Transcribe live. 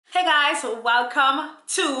guys, welcome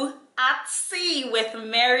to At Sea with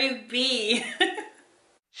Mary B.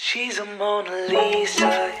 She's a Mona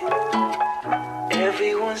Lisa.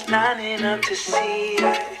 Everyone's lining up to see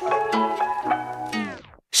her.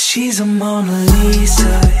 She's a Mona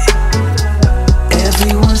Lisa.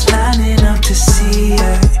 Everyone's lining up to see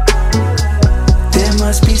her. There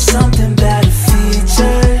must be something about her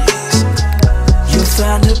features. You'll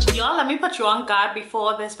find her. Y'all, let me put you on guard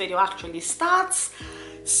before this video actually starts.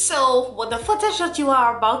 So, what the footage that you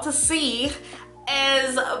are about to see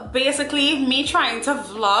is basically me trying to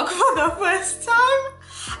vlog for the first time.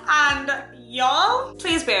 And y'all,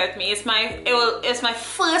 please bear with me. It's my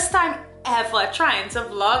first time ever trying to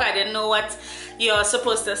vlog. I didn't know what you're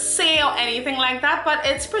supposed to say or anything like that, but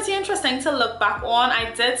it's pretty interesting to look back on.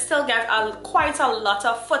 I did still get quite a lot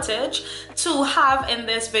of footage to have in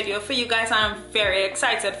this video for you guys, and I'm very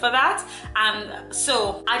excited for that. And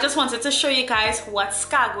so I just wanted to show you guys what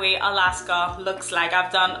Skagway, Alaska looks like.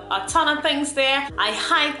 I've done a ton of things there. I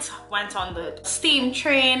hiked, went on the steam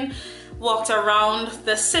train, walked around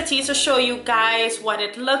the city to show you guys what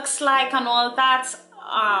it looks like and all that.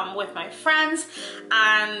 With my friends,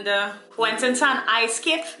 and went into an ice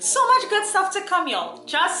skate. So much good stuff to come, y'all.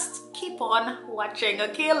 Just keep on watching,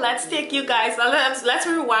 okay? Let's take you guys, let's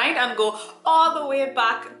rewind and go all the way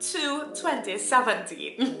back to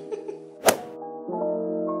 2017.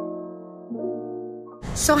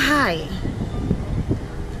 So hi.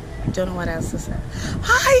 Don't know what else to say.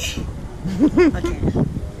 Hi. Okay.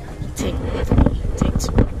 Take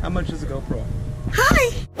two. How much is a GoPro?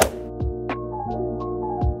 Hi.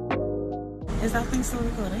 Is that thing still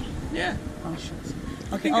recording? Yeah. Oh shit.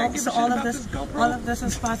 Okay. So all of this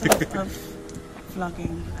is part of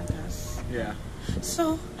vlogging, I guess. Yeah.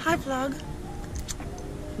 So hi vlog.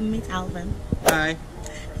 Meet Alvin. Hi.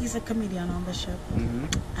 He's a comedian on the ship,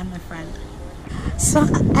 and my friend. So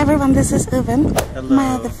everyone, this is Irvin, Hello. my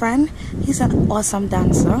other friend. He's an awesome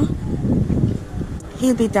dancer.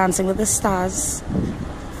 He'll be dancing with the stars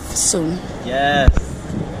soon. Yes.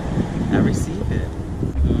 I receive it.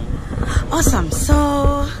 Awesome.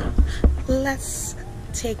 So let's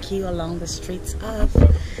take you along the streets of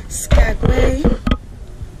Skagway.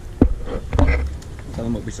 Tell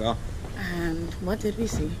them what we saw. And what did we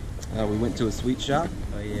see? We went to a sweet shop.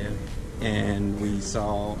 Oh yeah. And we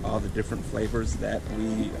saw all the different flavors that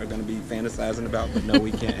we are going to be fantasizing about, but no,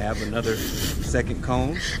 we can't have another second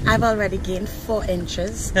cone. I've already gained 4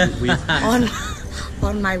 inches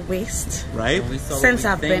on my waist. Right? Since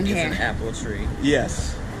I've been here. An apple tree.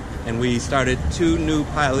 Yes. And we started 2 new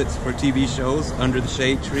pilots for TV shows, Under the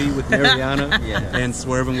Shade Tree with Mariana and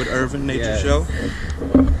Swerving with Irvin Nature Show.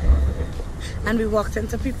 And we walked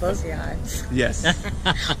into people's yards. Yes.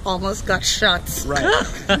 Almost got shot. Right.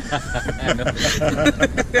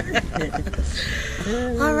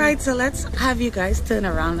 Alright, so let's have you guys turn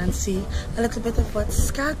around and see a little bit of what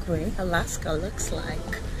Skagway, Alaska looks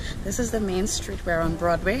like. This is the main street. We're on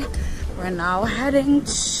Broadway. We're now heading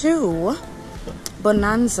to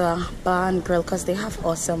Bonanza Bar and Grill because they have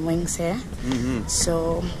awesome wings here.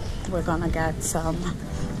 So we're gonna get some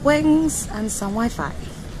wings and some Wi-Fi.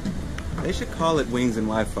 They should call it Wings and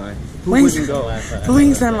Wi-Fi. Who Wings, wouldn't go?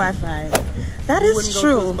 Wings and Wi-Fi. That is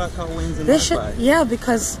true. Wings and They Wi-Fi? should, yeah,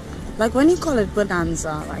 because like when you call it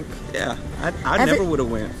Bonanza, like yeah, I never would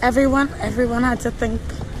have went. Everyone had to think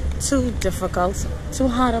too difficult, too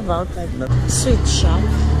hard about like sweet shop,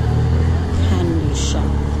 candy shop.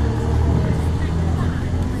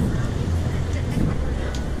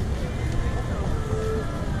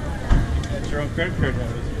 That's your own credit card.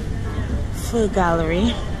 Food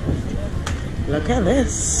gallery. Look at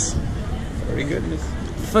this. Furry goodness.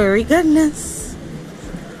 Furry goodness.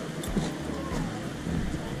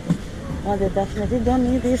 Well, they definitely don't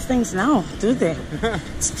need these things now, do they?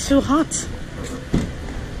 It's too hot.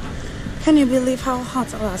 Can you believe how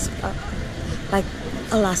hot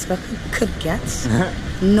Alaska could get?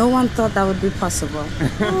 No one thought that would be possible.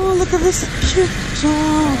 Oh, look at this cute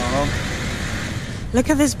dog. Look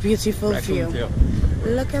at this beautiful view.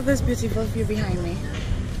 Look at this beautiful view behind me.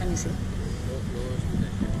 Can you see?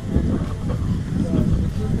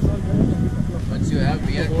 Once you have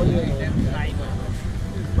beer,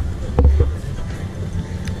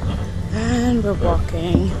 and we're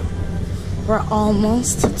walking. We're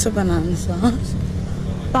almost to Bonanza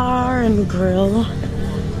Bar and Grill.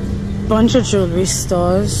 Bunch of jewelry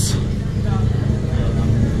stores,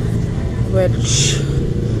 which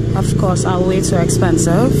of course are way too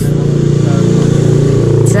expensive.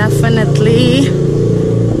 Definitely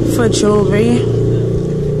for jewelry,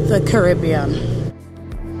 the Caribbean.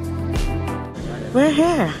 We're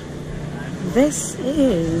here. This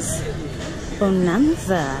is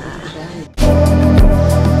Bonanza.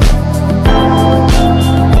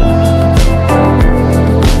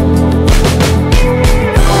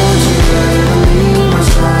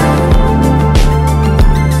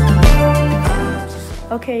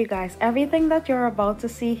 you guys, everything that you're about to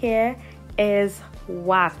see here is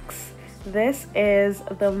wax. This is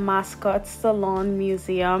the Mascot Salon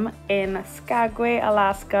Museum in Skagway,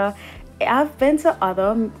 Alaska. I've been to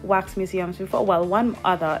other wax museums before, well, one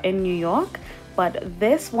other in New York, but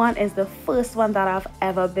this one is the first one that I've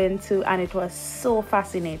ever been to, and it was so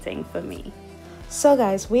fascinating for me. So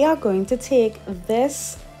guys, we are going to take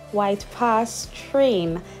this White Pass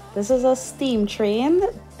train. This is a steam train.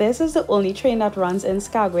 This is the only train that runs in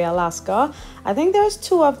Skagway, Alaska. I think there's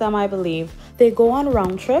 2 of them, I believe. They go on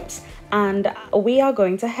round trips, and we are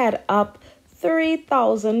going to head up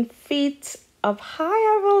 3,000 feet up high,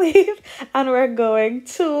 I believe, and we're going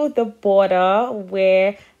to the border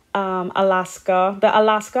where the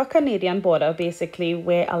Alaska-Canadian border, basically,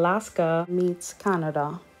 where Alaska meets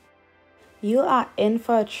Canada. You are in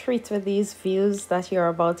for a treat with these views that you're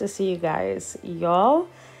about to see, you guys. Y'all,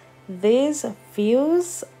 these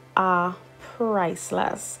views are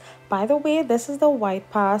priceless. By the way, this is the White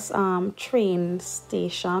Pass train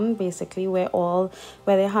station, basically, where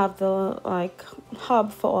they have the like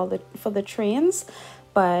hub for the trains.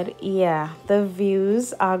 But yeah, the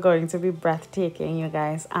views are going to be breathtaking, you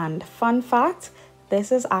guys. And fun fact,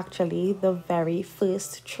 this is actually the very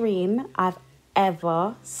first train I've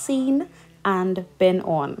ever seen and been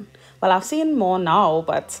on. Well, I've seen more now,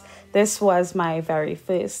 but this was my very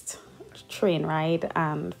first train ride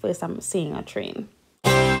and first I'm seeing a train.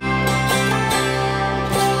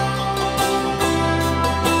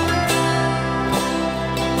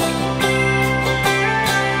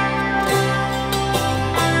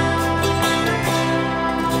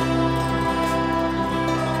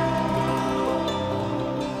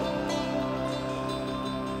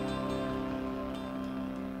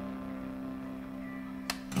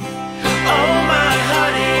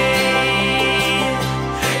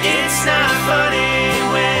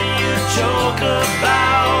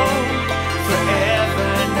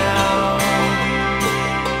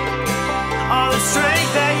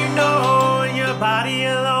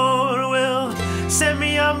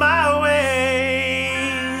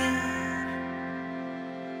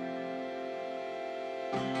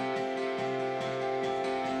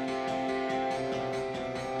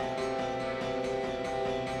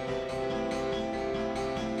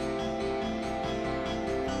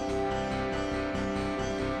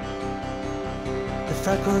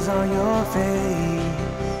 Freckles on your face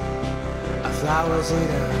are flowers in a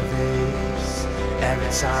vase. Every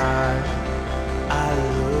time I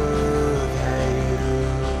look at you,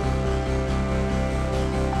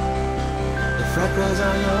 the freckles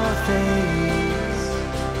on your face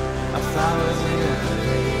are flowers in a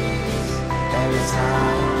vase. Every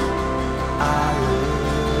time I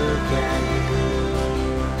look at you,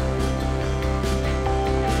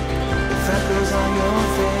 the freckles on your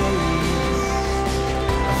face,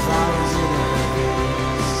 flowers in a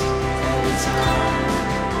vase. Every time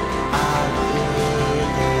I look at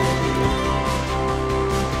you,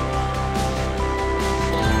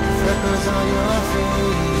 freckles on your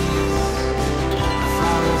face,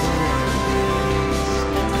 flowers in a vase.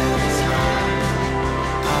 Every time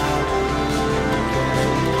I look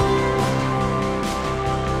at you.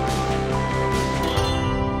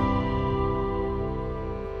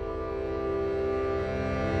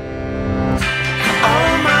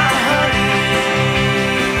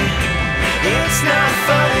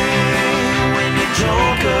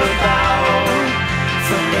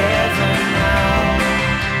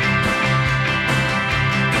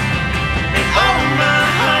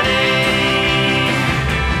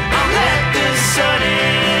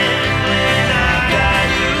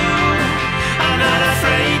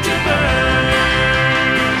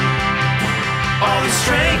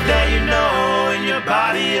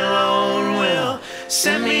 Body alone will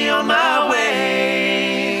send me on my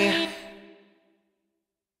way.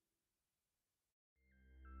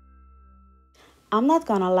 I'm not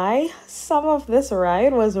gonna lie, some of this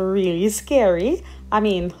ride was really scary. I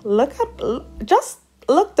mean, just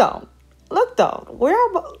look down. Look down.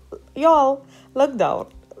 Y'all, look down.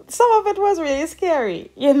 Some of it was really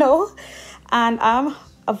scary, you know? And I'm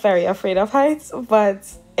very afraid of heights, but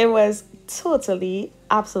it was totally,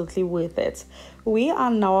 absolutely worth it. We are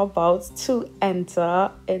now about to enter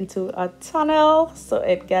into a tunnel, so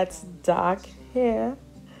it gets dark here.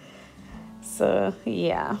 So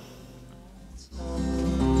yeah.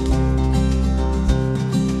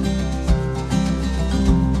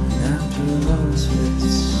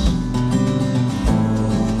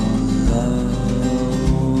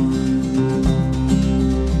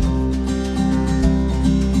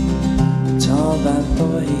 Tall bad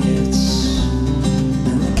boy hits,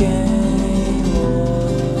 and the game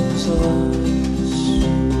was lost.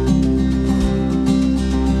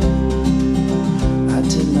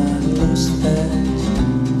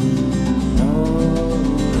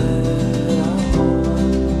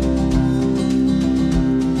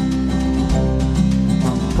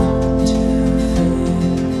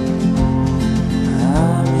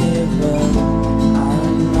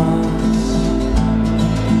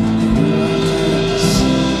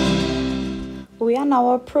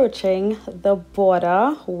 now approaching the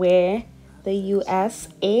border where the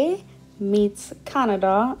USA meets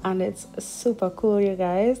Canada, and it's super cool, you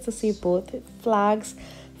guys, to see both flags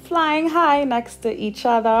flying high next to each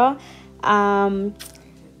other.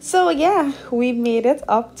 So yeah, we made it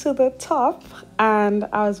up to the top and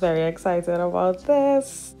I was very excited about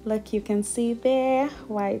this. Look, you can see there,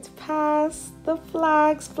 White Pass, the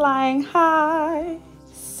flags flying high.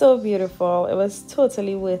 So beautiful. It was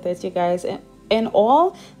totally worth it, you guys. In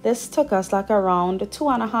all, this took us like around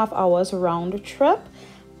 2.5 hours round trip.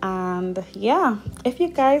 And yeah, if you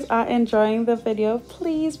guys are enjoying the video,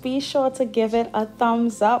 please be sure to give it a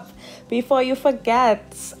thumbs up before you forget,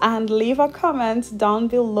 and leave a comment down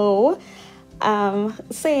below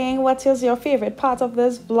saying what is your favorite part of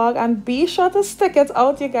this vlog, and be sure to stick it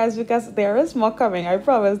out, you guys, because there is more coming. I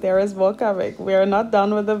promise there is more coming. We're not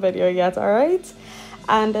done with the video yet. All right,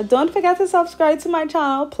 and don't forget to subscribe to my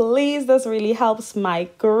channel, please. This really helps my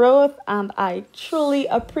growth and I truly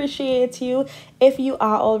appreciate you if you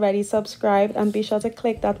are already subscribed, and be sure to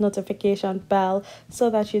click that notification bell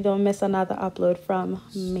so that you don't miss another upload from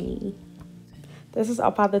me. This is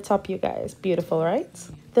up at the top, you guys. Beautiful, right?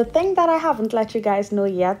 The thing that I haven't let you guys know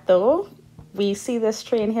yet though, we see this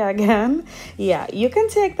train here again. Yeah, you can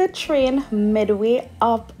take the train midway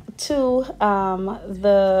up to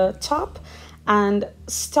the top and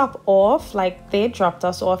stop off. Like, they dropped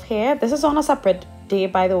us off here. This is on a separate day,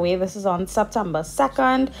 by the way. This is on September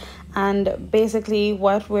 2nd, and basically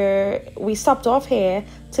we stopped off here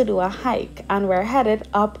to do a hike, and we're headed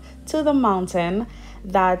up to the mountain.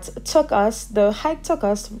 The hike took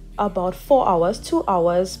us about 4 hours, 2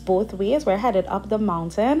 hours both ways. We're headed up the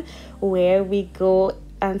mountain where we go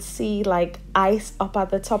and see like ice up at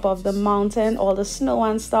the top of the mountain, all the snow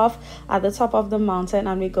and stuff at the top of the mountain,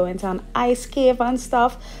 and we go into an ice cave and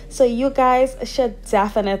stuff. So you guys should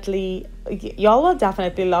definitely, y'all will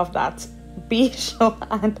definitely love that. Be sure.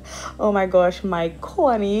 And oh my gosh, my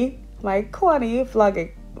corny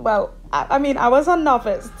vlogging. Well, I mean, I was a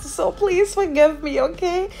novice, so please forgive me,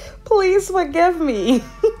 okay? Please forgive me.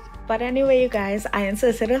 But anyway, you guys, I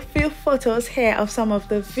inserted a few photos here of some of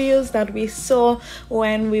the views that we saw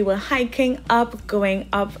when we were hiking up, going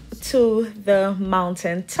up to the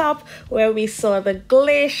mountain top, where we saw the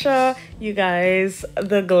glacier. You guys,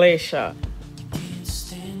 the glacier.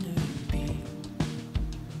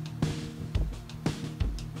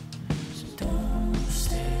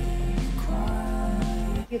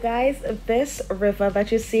 You guys, this river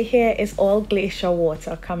that you see here is all glacier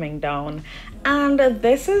water coming down, and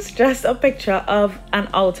this is just a picture of an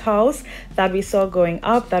outhouse that we saw going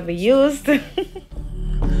up that we used. Okay,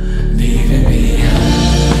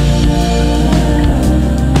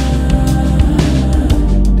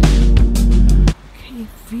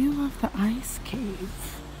 view of the ice cave.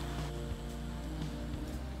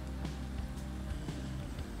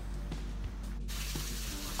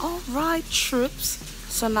 All right, troops.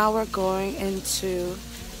 So now we're going into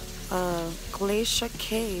a glacier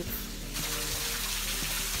cave.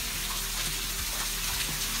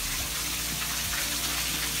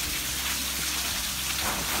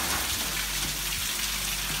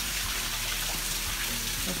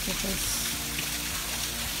 Look at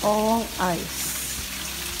this. All ice.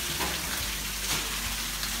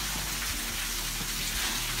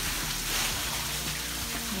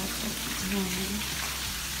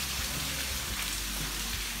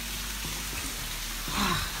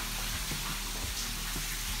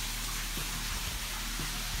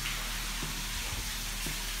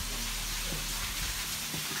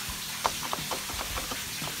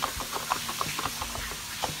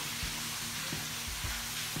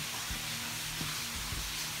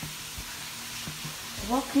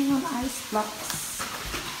 Walking on ice blocks,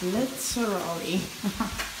 literally.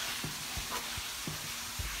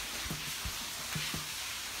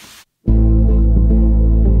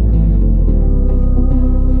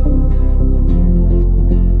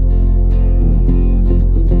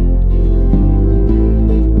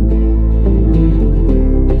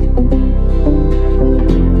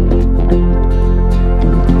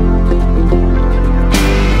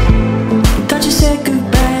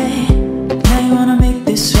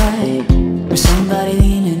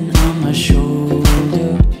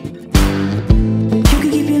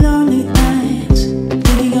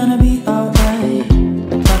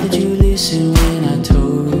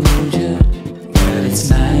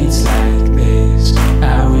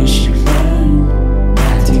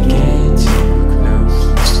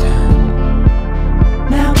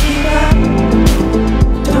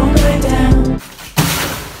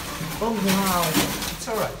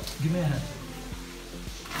 Give me a hand.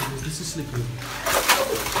 This is slippery.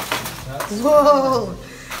 That's Whoa!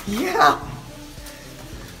 Yeah!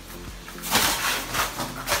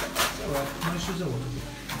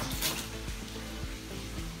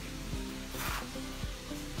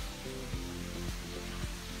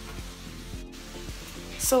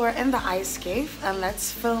 So we're in the ice cave and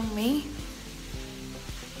let's film me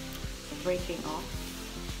breaking off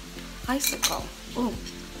icicle. Ooh.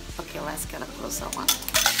 Okay, let's get a closer one.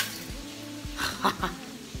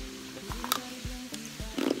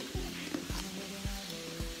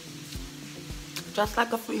 Just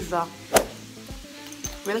like a freezer.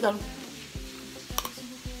 Really good.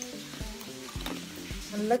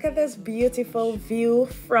 And look at this beautiful view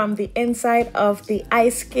from the inside of the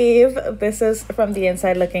ice cave. This is from the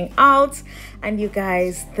inside looking out. And you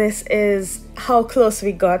guys, this is how close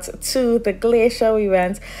we got to the glacier. We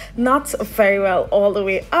went not very well all the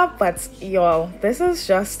way up, but y'all, this is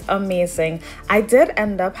just amazing. I did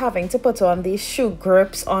end up having to put on these shoe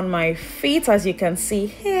grips on my feet, as you can see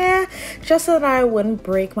here, just so that I wouldn't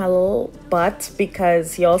break my little butt,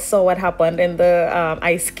 because y'all saw what happened in the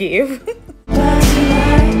ice cave.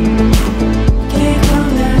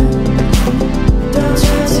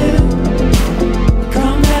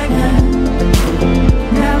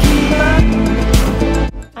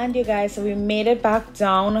 And you guys, so we made it back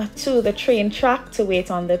down to the train track to wait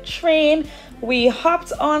on the train. We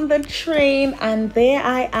hopped on the train and there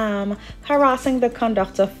I am harassing the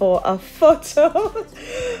conductor for a photo.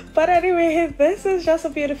 But anyway, this is just a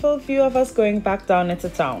beautiful view of us going back down into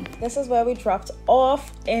town. This is where we dropped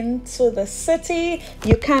off into the city.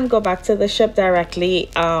 You can go back to the ship directly.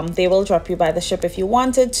 They will drop you by the ship if you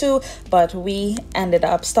wanted to, but we ended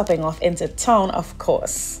up stopping off into town, of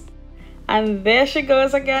course. And there she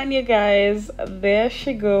goes again, you guys. There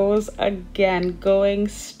she goes again, going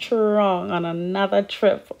strong on another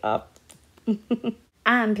trip up.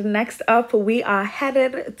 And next up, we are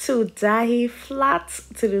headed to Dahi Flats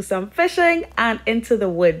to do some fishing and into the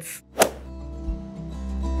woods.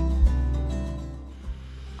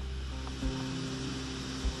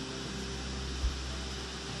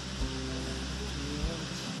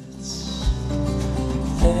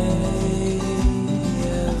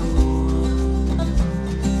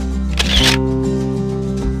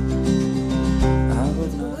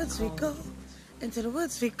 Into the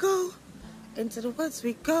woods we go, into the woods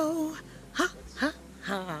we go, ha ha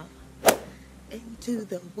ha. Into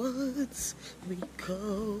the woods we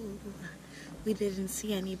go. We didn't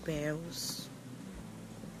see any bears.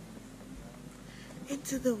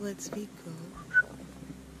 Into the woods we go.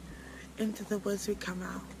 Into the woods we come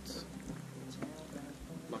out.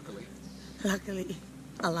 Luckily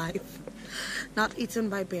alive, not eaten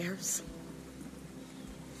by bears.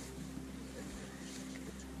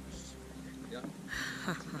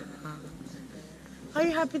 Are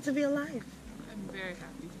you happy to be alive? I'm very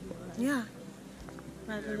happy to be alive. Yeah.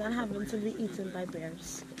 Rather than having to be eaten by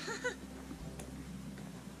bears.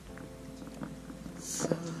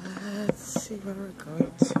 So let's see where we're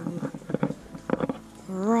going to.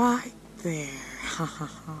 Right there. Ha ha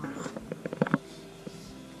ha.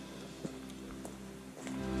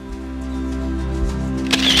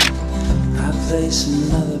 I place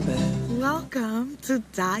another bet. Welcome to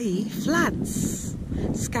Dahi Flats,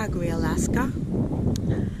 Skagway, Alaska.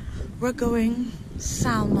 We're going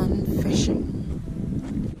salmon fishing.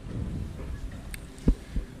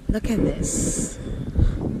 Look at this.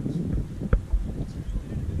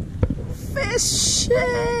 Fishes!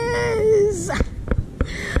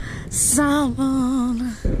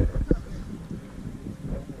 Salmon!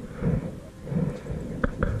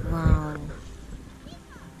 Wow.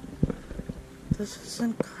 This is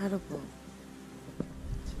incredible.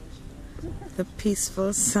 The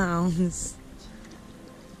peaceful sounds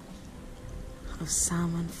of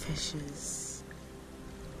salmon fishes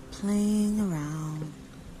playing around.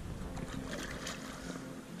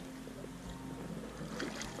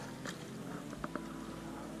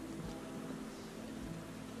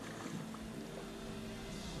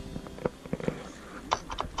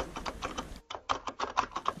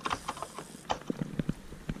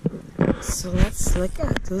 So let's look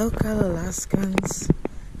at local Alaskans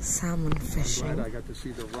salmon fishing. I'm glad I got to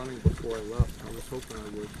see the running before I left. I was hoping I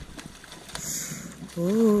would.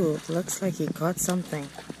 Ooh, looks like he caught something.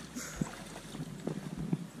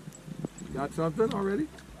 Got something already?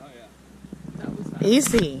 Oh yeah. That was nice.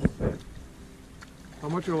 Easy. How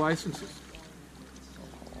much are licenses?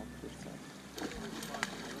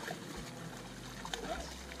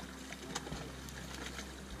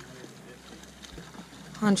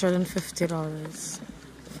 $150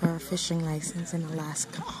 for a fishing license in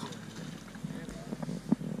Alaska.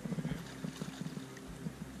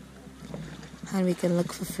 and we can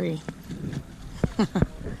look for free.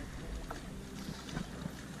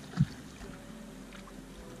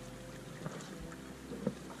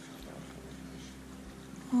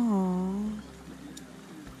 Aww.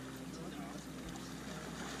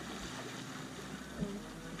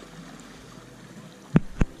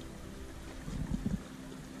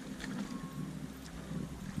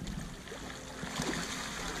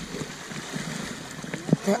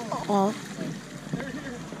 They're all.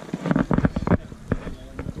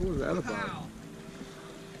 What was that about?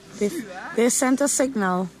 They sent a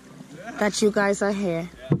signal that you guys are here.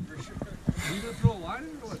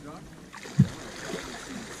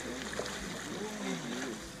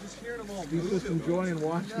 He's just enjoying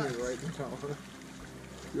watching it right now.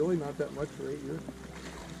 Really not that much for 8 years?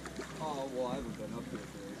 Oh, well, I haven't been up here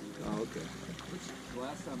for 8 years. Oh, okay. The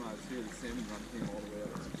last time I was here, the salmon run came all the way up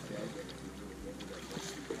from Skagway.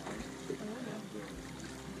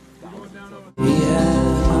 We have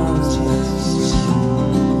mountains,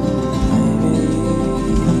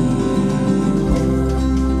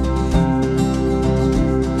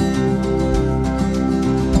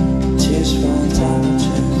 tears from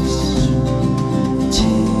temperatures,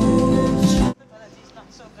 tears. It's not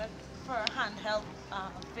so good for handheld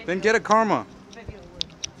video. Then get a Karma.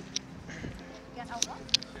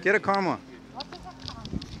 Get a Karma. What is a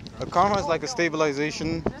Karma? A Karma is like a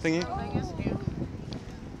stabilization thingy.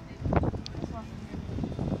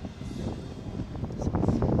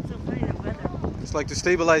 It's like to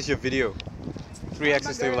stabilize your video.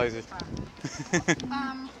 3-axis stabilization.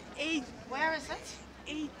 Where is it?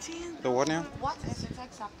 18. The what now? What is it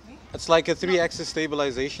exactly? It's like a 3-axis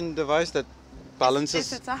stabilization device that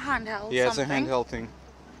balances. Is it a handheld? Yeah, something? it's a handheld thing.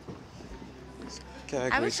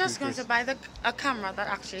 I was just going to buy a camera that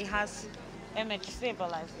actually has image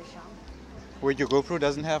stabilization. Wait, your GoPro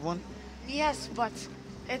doesn't have one? Yes, but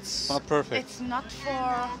it's Not perfect. It's not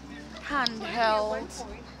for handheld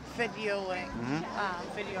videoing,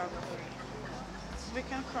 videography. We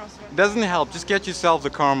can cross it. It doesn't help. Just get yourself the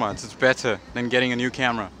Karma. It's better than getting a new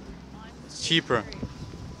camera. It's cheaper.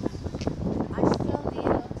 I still need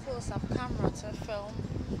a close-up camera to film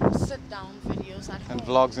sit-down videos at home. And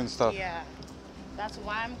vlogs and stuff. Yeah, that's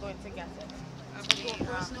why I'm going to get it.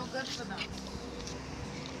 GoPro's no good for that.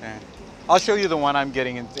 Yeah. I'll show you the one I'm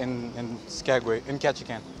getting in Skagway, in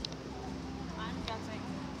Ketchikan. I'm getting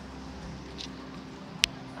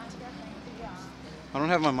I don't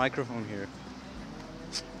have my microphone here.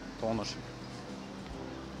 Almost.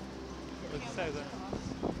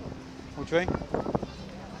 Which way?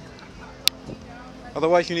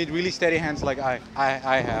 Otherwise you need really steady hands like I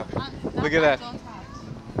have. Look at that.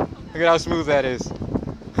 Look at how smooth that is.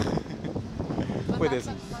 Wait, this.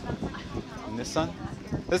 And this sun?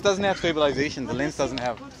 This doesn't have stabilization. The lens doesn't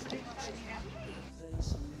have.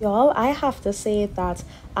 Y'all, I have to say that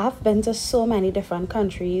I've been to so many different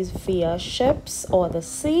countries via ships or the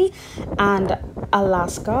sea, and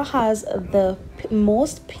Alaska has the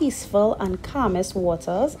most peaceful and calmest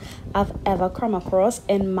waters I've ever come across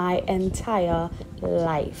in my entire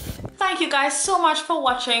life. Thank you guys so much for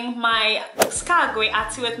watching my Skagway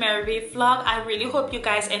at Sea with Mary B vlog. I really hope you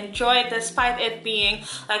guys enjoyed, despite it being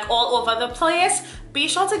like all over the place. Be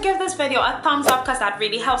sure to give this video a thumbs up because that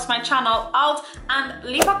really helps my channel out, and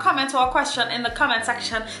leave a comment or a question in the comment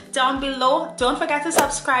section down below. Don't forget to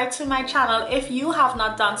subscribe to my channel if you have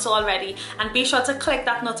not done so already, and be sure to click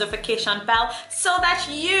that notification bell so that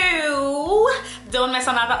you don't miss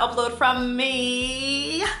another upload from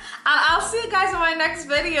me. And I'll see you guys in my next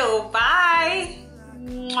video. Bye.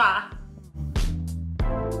 Mwah.